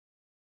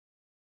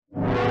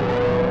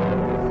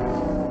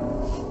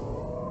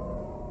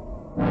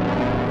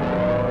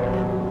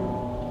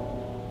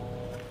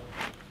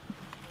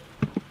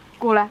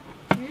Kuule,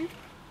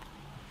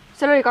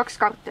 seal oli 2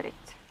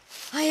 kartulit.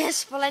 Ai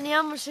jes, pole nii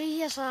ammu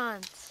süüa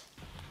saanud.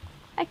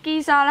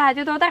 Äkki sa lähed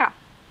ju tood ära?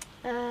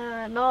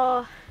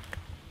 No,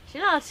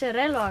 sina oled siin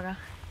relvaga.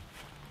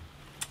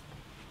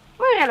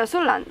 Või relva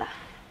sulle anda?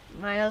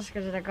 Ma ei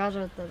oska seda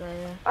kasutada.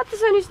 Vaata,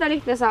 see on üsna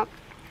lihtne saab.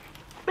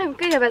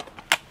 Kõigepealt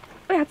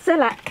võjad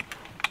selle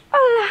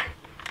alla,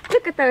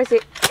 lükkad tagasi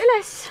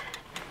üles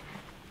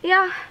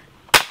ja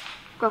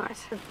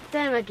korras.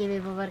 Teeme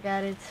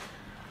kivipaberkäärid.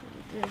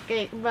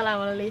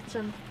 Mõlemale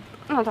lihtsam.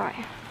 No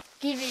davai.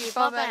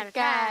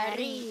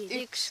 Kivipaberkäärid,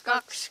 1,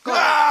 2, 3.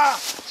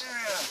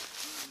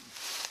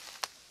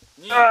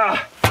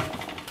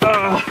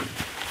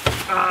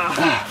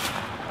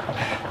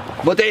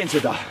 Ma teen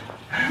seda.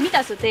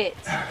 Mida sa teed?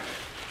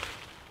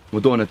 Ma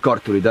toon need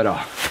kartulid ära.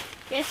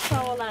 Kes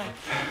sa oled?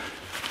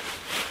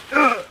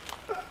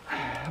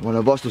 Ma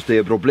olen vastus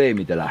teie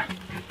probleemidele.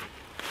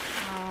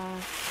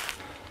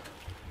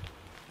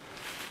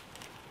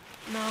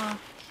 No,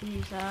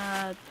 siis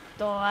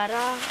too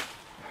ära.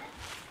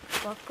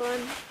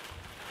 Pakun.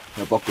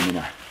 Ja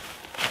pakkumine.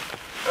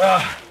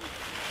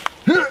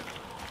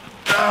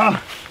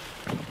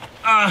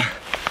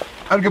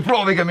 Ärge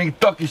proovige mingit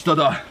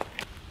takistada.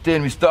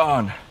 Teen, mis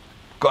tahan.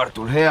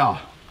 Kartul hea.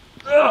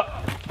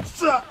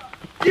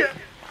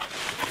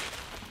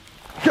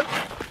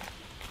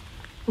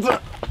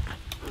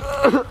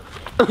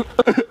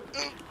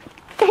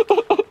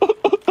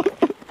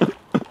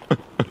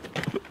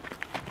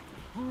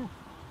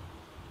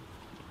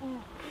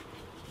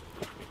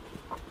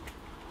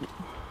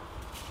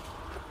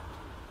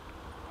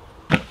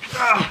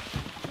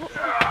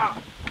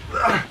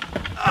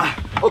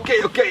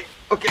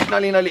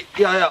 Okei, nali.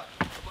 Ja.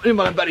 Nüüd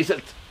ma olen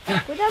päriselt.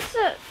 Kuidas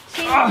sa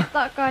siin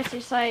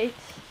tagasi said?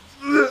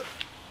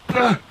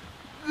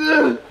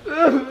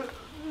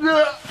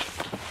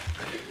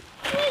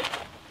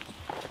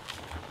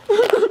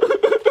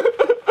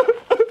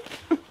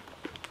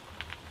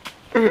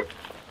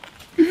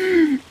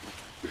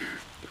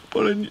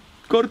 Olen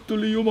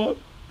Kartulijumal.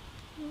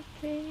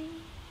 Okei.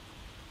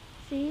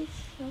 Siis,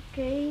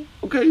 okei.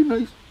 Okei,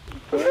 nice.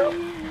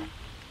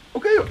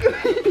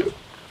 Okei.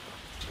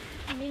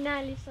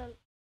 Mine lihtsalt.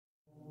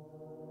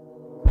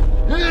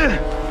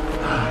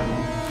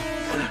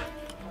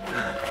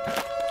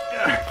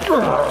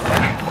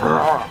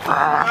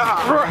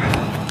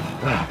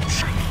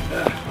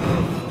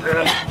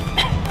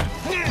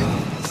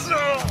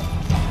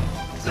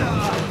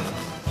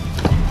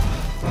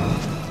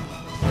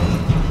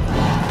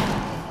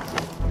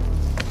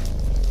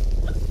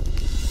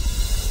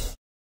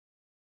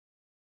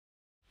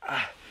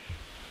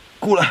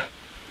 Kuule,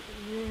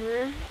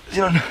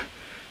 siin on,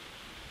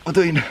 ma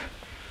tõin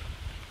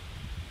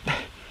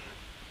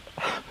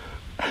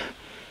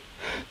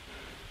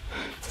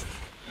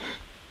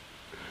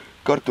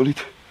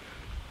kartulid.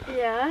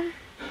 Jaa.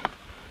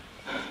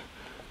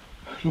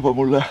 Luba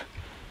mulle.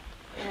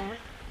 Jaa.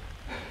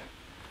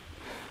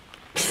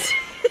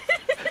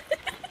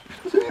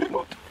 Sa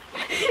hirnud.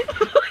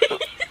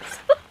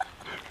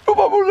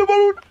 Luba mulle,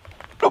 palun.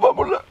 Luba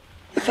mulle.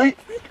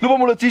 Luba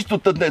mulle, et sa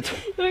istutad need.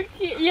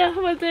 Jah,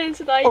 ma teen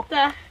seda,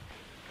 aitäh.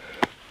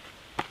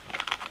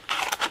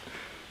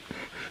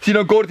 Siin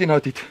on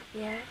koordinaadid.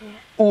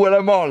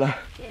 Uuele maale.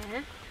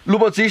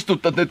 Lubad sa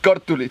istutad need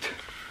kartulid?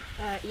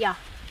 Jah.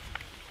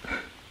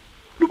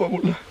 Luba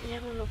mulle.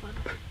 Jah, ma luban.